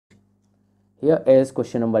Here is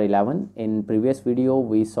question number 11. In previous video,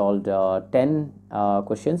 we solved 10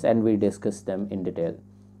 questions and we discussed them in detail.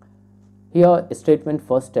 Here, statement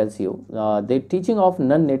first tells you the teaching of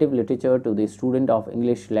non-native literature to the student of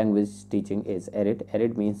English language teaching is arid.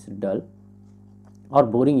 Arid means dull or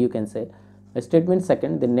boring, you can say. Statement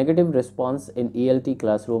second, the negative response in ELT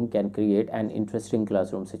classroom can create an interesting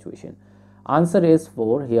classroom situation. Answer is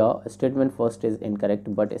 4. Here, statement first is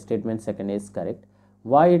incorrect, but statement second is correct.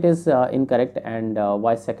 Why it is incorrect and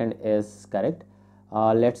why second is correct?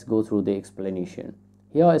 Let's go through the explanation.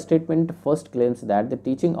 Here, statement first claims that the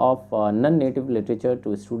teaching of non-native literature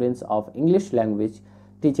to students of English language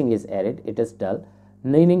teaching is arid, it is dull,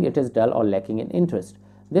 meaning it is dull or lacking in interest.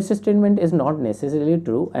 This statement is not necessarily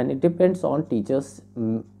true and it depends on teacher's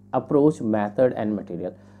approach, method and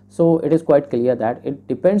material. So it is quite clear that it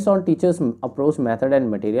depends on teacher's approach, method and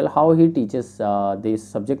material, how he teaches this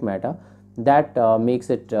subject matter, that makes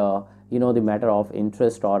it the matter of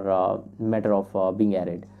interest or matter of being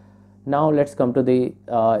arid. Now let's come to the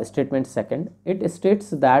statement second. It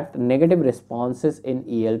states that negative responses in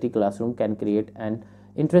ELT classroom can create an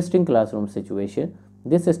interesting classroom situation.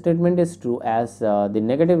 This statement is true as the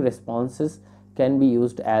negative responses can be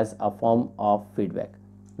used as a form of feedback.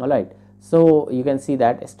 Alright, so you can see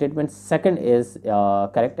that statement second is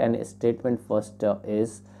correct and statement first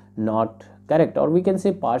is not correct, or we can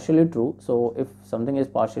say partially true. So if something is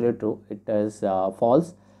partially true, it is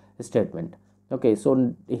false statement. Okay,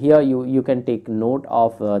 so here you can take note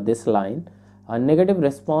of this line. Negative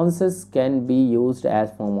responses can be used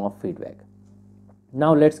as form of feedback.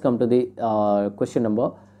 Now let's come to the question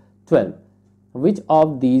number 12. Which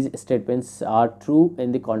of these statements are true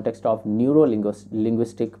in the context of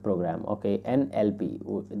neuro-linguistic program? Okay,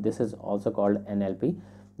 NLP. This is also called NLP.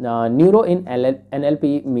 Neuro in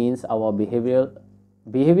NLP means our behavior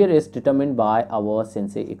is determined by our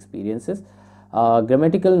sensory experiences.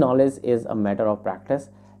 Grammatical knowledge is a matter of practice,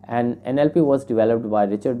 and NLP was developed by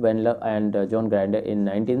Richard Bandler and John Grinder in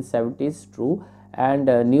 1970s. True. And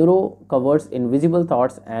neuro covers invisible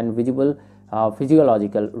thoughts and visible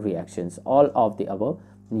physiological reactions. All of the above.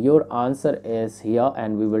 Your answer is here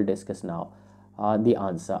and we will discuss now the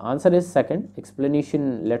answer is second.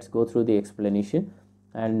 Explanation, let's go through the explanation,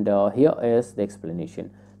 and here is the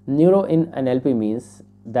explanation. Neuro in NLP means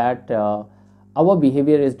that our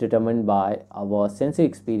behavior is determined by our sensory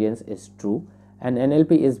experience is true, and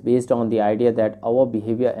NLP is based on the idea that our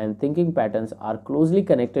behavior and thinking patterns are closely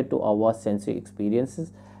connected to our sensory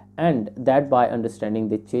experiences, and that by understanding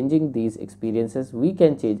the changing these experiences, we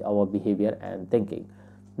can change our behavior and thinking.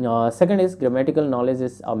 Second is grammatical knowledge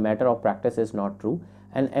is a matter of practice is not true,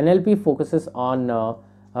 and NLP focuses on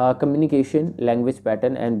communication, language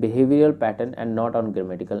pattern and behavioral pattern and not on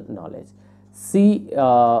grammatical knowledge.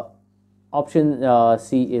 Option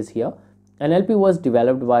C is here. NLP was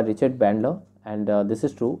developed by Richard Bandler, and this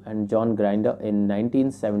is true, and John Grinder in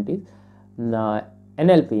 1970s.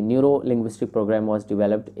 NLP, neuro-linguistic program, was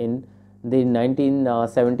developed in the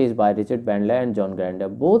 1970s by Richard Bandler and John Grinder,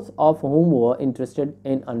 both of whom were interested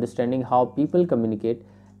in understanding how people communicate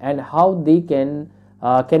and how they can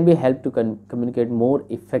be helped to communicate more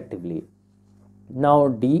effectively. Now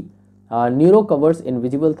D, neuro covers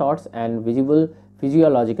invisible thoughts and visible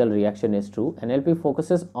physiological reaction is true. NLP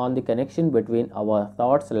focuses on the connection between our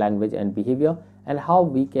thoughts, language and behavior, and how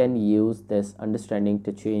we can use this understanding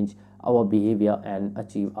to change our behavior and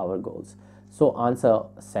achieve our goals. So answer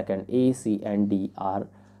second, A, C and D are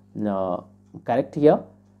correct here.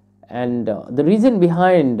 And the reason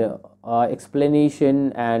behind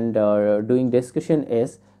explanation and doing discussion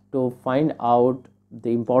is to find out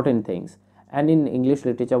the important things. And in English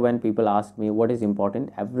literature, when people ask me what is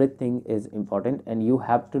important, everything is important, and you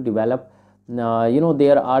have to develop,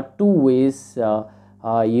 there are two ways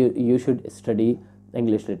you should study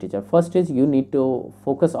English literature. First is you need to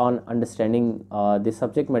focus on understanding the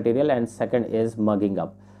subject material, and second is mugging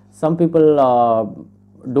up. Some people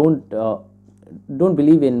don't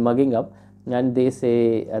believe in mugging up, and they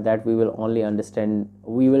say that we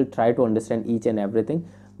will try to understand each and everything.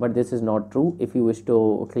 But this is not true. If you wish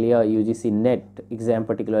to clear UGC NET exam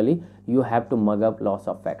particularly, you have to mug up lots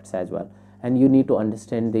of facts as well, and you need to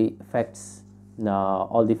understand the facts,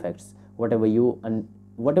 all the facts. Whatever you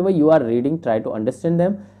are reading, try to understand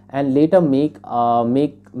them, and later make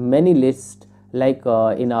many lists. Like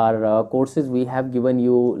in our courses, we have given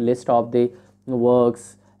you list of the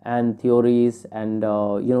works and theories and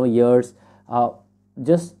years,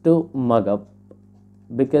 just to mug up,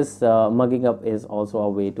 because mugging up is also a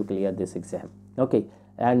way to clear this exam. Okay,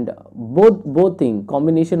 and both thing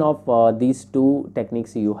combination of these two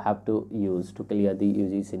techniques you have to use to clear the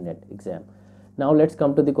UGC NET exam. Now let's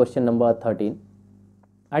come to the question number 13.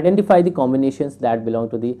 Identify the combinations that belong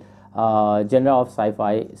to the genre of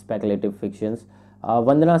sci-fi speculative fictions.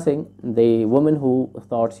 Vandana Singh, the woman who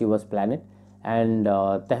thought she was planet, and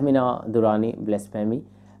Tahmina Durrani, blasphemy.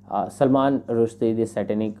 Salman Rushdie, the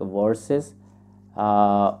satanic verses.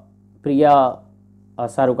 Priya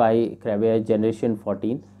Sarukai Krabiya, generation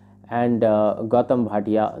 14, and Gautam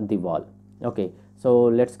Bhatia, the wall. Okay, so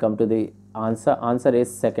let's come to the answer. Answer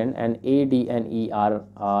is second, and A, D, and E are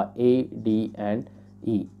A, D, and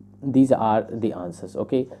E. These are the answers.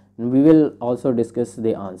 Okay, and we will also discuss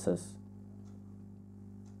the answers.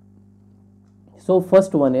 So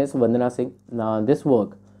first one is Vandana Singh. Now this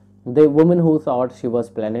work, The Woman Who Thought She Was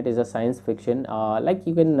Planet, is a science fiction. Like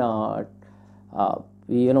you can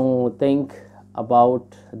think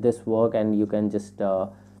about this work, and you can just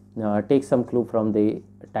take some clue from the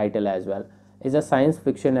title as well. Is a science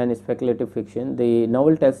fiction and speculative fiction. The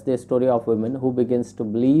novel tells the story of a woman who begins to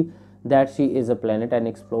believe that she is a planet and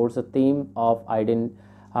explores the theme of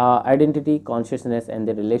identity, consciousness, and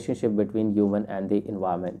the relationship between human and the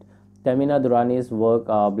environment. Tamina Durrani's work,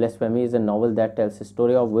 Blasphemy, is a novel that tells the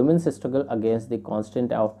story of women's struggle against the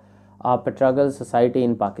constant of patriarchal society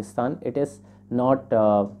in Pakistan. It is not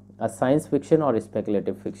a science fiction or a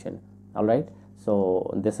speculative fiction. All right,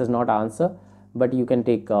 so this is not answer, but you can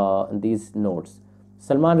take these notes.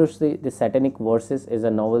 Salman Rushdie, The Satanic Verses, is a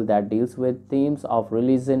novel that deals with themes of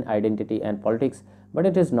religion, identity, and politics, but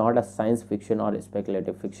it is not a science fiction or a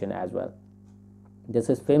speculative fiction as well. This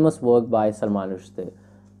is famous work by Salman Rushdie.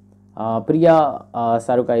 Priya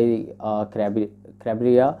Sarukai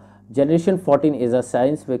Krabiya, Generation 14, is a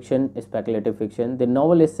science fiction speculative fiction. The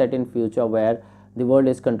novel is set in future where the world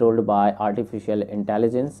is controlled by artificial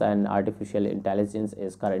intelligence, and artificial intelligence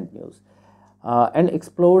is current news, and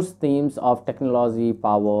explores themes of technology,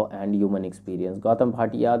 power, and human experience. Gautam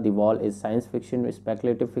Bhatia, The Wall, is science fiction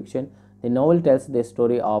speculative fiction. The novel tells the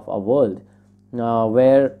story of a world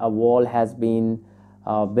where a wall has been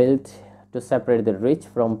built to separate the rich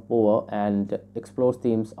from poor, and explores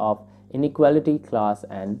themes of inequality, class,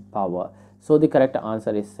 and power. So the correct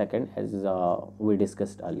answer is second, as we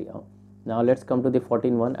discussed earlier. Now let's come to the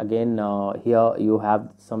 14th one. Again, here you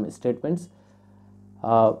have some statements,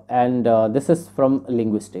 and this is from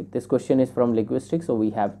linguistics. This question is from linguistics, so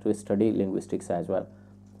we have to study linguistics as well.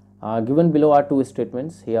 Given below are two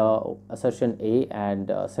statements. Here, assertion A, and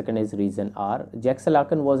second is reason R. Jacques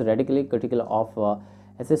Lacan was radically critical of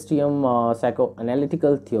SSTM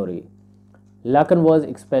psychoanalytical theory. Lacan was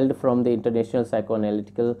expelled from the International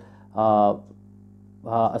Psychoanalytical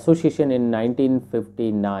Association in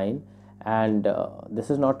 1959, and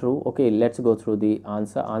this is not true. Okay, let's go through the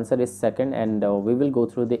answer. Answer is second, and we will go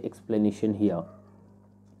through the explanation here.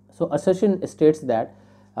 So assertion states that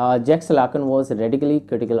Jacques Lacan was radically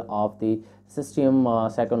critical of the SSTM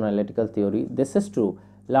psychoanalytical theory. This is true.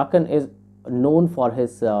 Lacan is known for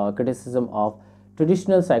his criticism of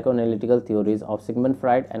traditional psychoanalytical theories of Sigmund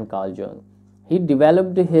Freud and Carl Jung. He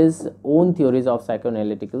developed his own theories of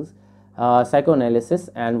psychoanalysis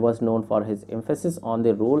and was known for his emphasis on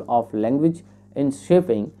the role of language in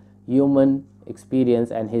shaping human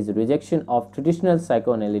experience, and his rejection of traditional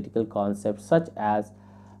psychoanalytical concepts such as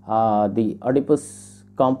the Oedipus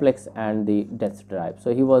complex and the death drive.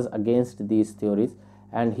 So he was against these theories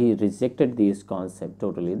and he rejected these concepts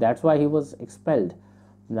totally. That's why he was expelled.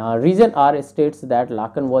 Now, reason R states that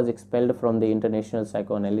Lacan was expelled from the International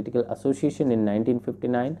Psychoanalytical Association in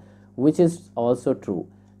 1959, which is also true.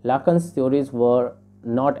 Lacan's theories were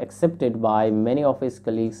not accepted by many of his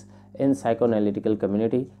colleagues in psychoanalytical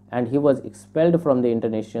community, and he was expelled from the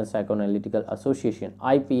International Psychoanalytical Association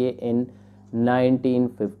 (IPA) in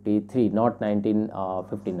 1953, not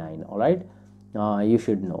 1959. All right, you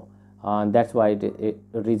should know. That's why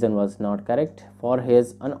reason was not correct for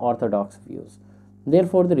his unorthodox views.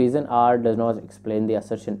 Therefore, the reason R does not explain the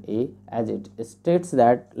assertion A, as it states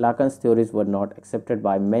that Lacan's theories were not accepted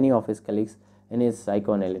by many of his colleagues in his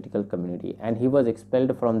psychoanalytical community, and he was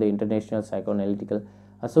expelled from the International Psychoanalytical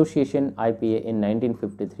Association (IPA) in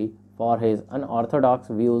 1953 for his unorthodox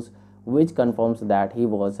views, which confirms that he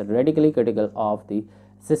was radically critical of the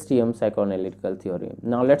SSTM psychoanalytical theory.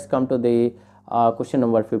 Now, let's come to the question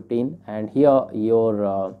number 15, and here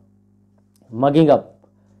your mugging up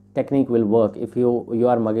technique will work. If you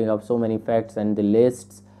are mugging up so many facts and the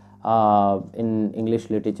lists in English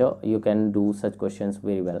literature, you can do such questions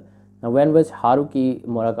very well. Now, when was Haruki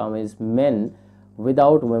Murakami's Men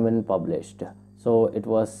Without Women published? So it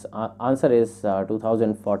was answer is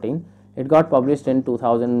 2014. It got published in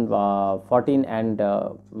 2014, and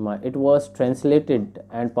it was translated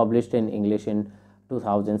and published in English in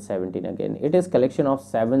 2017. Again, it is collection of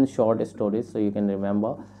 7 short stories, so you can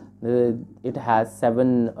remember it has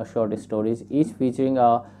 7 short stories, each featuring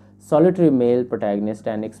a solitary male protagonist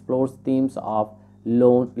and explores themes of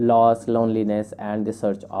loss, loneliness, and the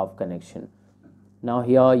search of connection. Now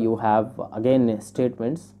here you have again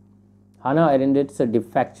statements. Hannah Arendt's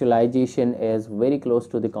defactualization is very close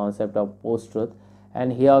to the concept of post-truth,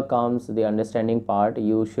 and here comes the understanding part.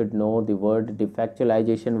 You should know the word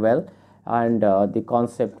defactualization well, and the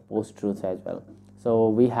concept post-truth as well. So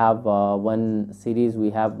we have one series,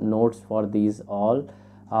 we have notes for these all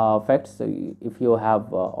facts. So if you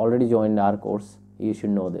have already joined our course, you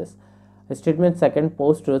should know this. Statement second,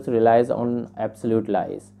 post-truth relies on absolute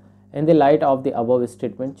lies. In the light of the above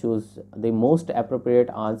statement, choose the most appropriate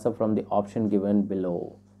answer from the option given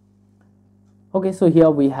below. Okay, so here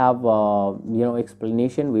we have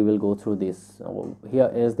explanation. We will go through this. So here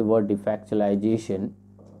is the word defactualization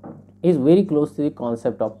is very close to the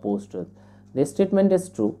concept of post-truth. The statement is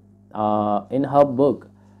true. In her book,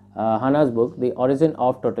 Hannah's book, The Origin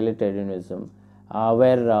of Totalitarianism,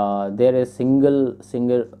 where there is single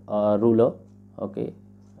ruler. Okay,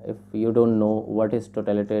 if you don't know what is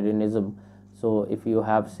totalitarianism, so if you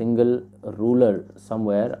have single ruler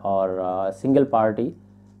somewhere or single party,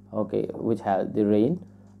 okay, which has the reign,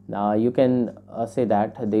 you can say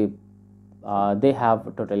that they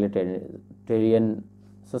have totalitarian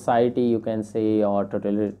society, you can say, or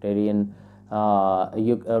totalitarian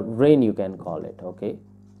reign, you can call it. Okay,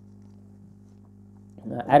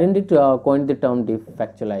 Arendt coined the term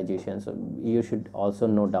defactualization, so you should also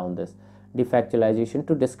note down this. Defactualization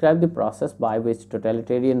to describe the process by which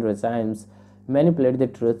totalitarian regimes manipulate the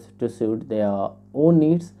truth to suit their own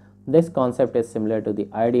needs. This concept is similar to the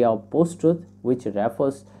idea of post-truth, which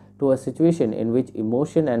refers to a situation in which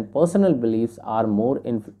emotion and personal beliefs are more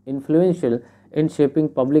influential in shaping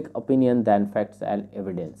public opinion than facts and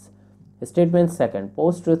evidence. Statement second,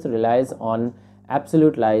 post-truth relies on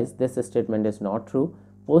absolute lies. This statement is not true.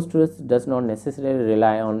 Post-truth does not necessarily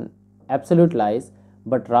rely on absolute lies,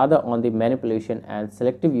 but rather on the manipulation and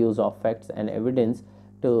selective use of facts and evidence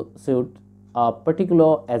to suit a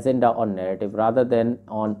particular agenda or narrative rather than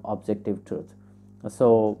on objective truth.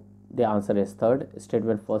 So the answer is third.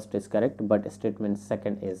 Statement first is correct, but statement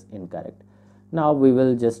second is incorrect. Now we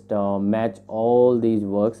will just match all these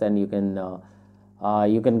works, and you can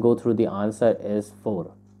go through. The answer is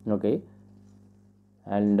 4. Okay,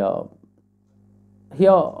 and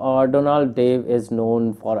here Donald Dave is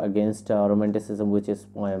known for Against Romanticism, which is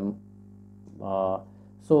poem.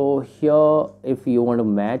 So here if you want to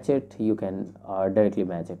match it, you can directly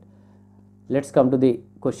match it. Let's come to the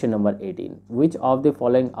question number 18. Which of the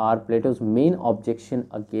following are Plato's main objection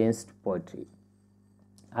against poetry?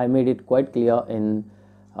 I made it quite clear in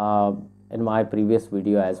my previous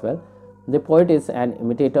video as well. The poet is an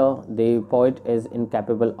imitator. The poet is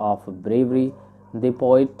incapable of bravery. The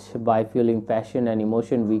poet, by fueling passion and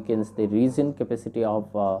emotion, weakens the reasoning capacity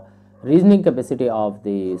of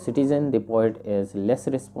the citizen. The poet is less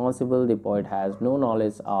responsible. The poet has no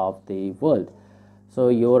knowledge of the world. So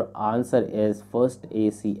your answer is first A,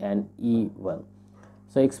 C, and E. Well,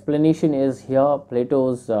 so explanation is here.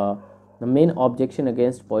 Plato's the main objection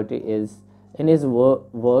against poetry is in his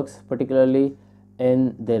works, particularly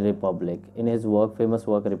in the Republic. In his famous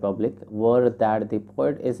work Republic, were that the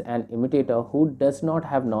poet is an imitator who does not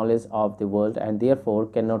have knowledge of the world and therefore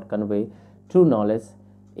cannot convey true knowledge.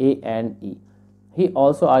 A and E. He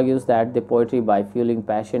also argues that the poetry, by fueling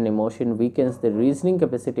passion, emotion, weakens the reasoning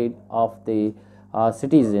capacity of the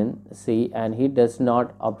citizen. C. And he does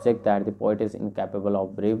not object that the poet is incapable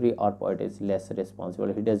of bravery or poet is less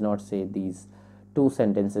responsible. He does not say these two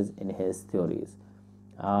sentences in his theories.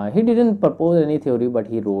 He didn't propose any theory, but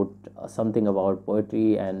he wrote something about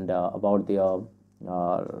poetry and about their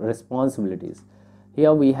responsibilities.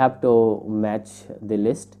 Here we have to match the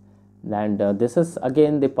list, and this is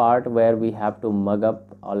again the part where we have to mug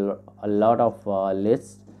up a lot of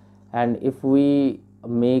lists. And if we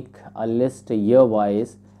make a list year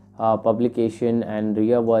wise, publication and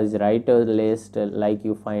year wise writer list like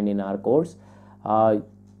you find in our course,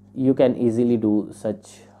 you can easily do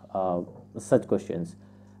such questions.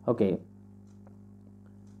 Okay,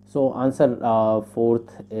 so answer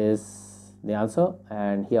fourth is the answer,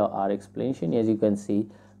 and here our explanation. As you can see,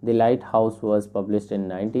 The Lighthouse was published in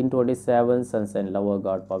 1927, Sons and Lover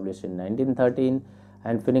got published in 1913,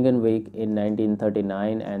 and Finnegan Wake in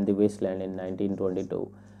 1939, and The Wasteland in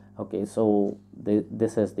 1922. Okay, so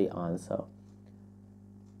this is the answer.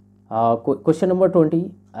 Question number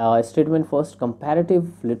 20. Statement first.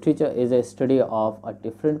 Comparative literature is a study of a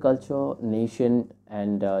different culture, nation,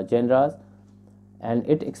 and genres. and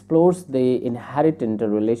it explores the inherent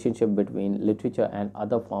interrelationship between literature and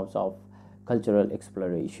other forms of cultural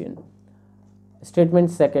exploration. Statement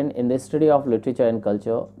second, in the study of literature and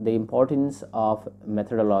culture, the importance of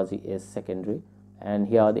methodology is secondary. And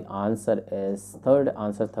here the answer is third.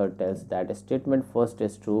 Answer third tells that statement first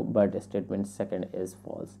is true, but statement second is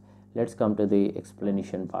false. Let's come to the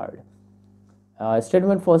explanation part.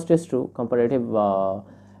 Statement first is true. Comparative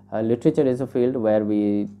literature is a field where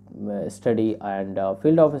we study and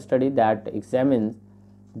field of study that examines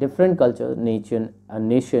different cultures,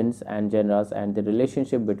 nations and genres, and the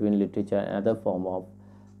relationship between literature and other form of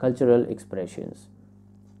cultural expressions.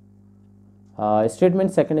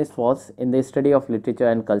 Statement second is false. In the study of literature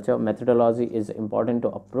and culture, methodology is important to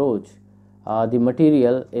approach the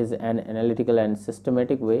material is an analytical and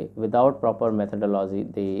systematic way. Without proper methodology,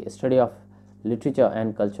 the study of literature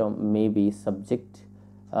and culture may be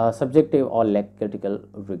subjective or lack critical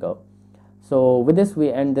rigor. So with this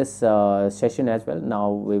we end this session as well.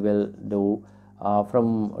 Now we will do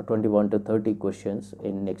from 21 to 30 questions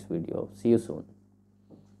in next video. See you soon.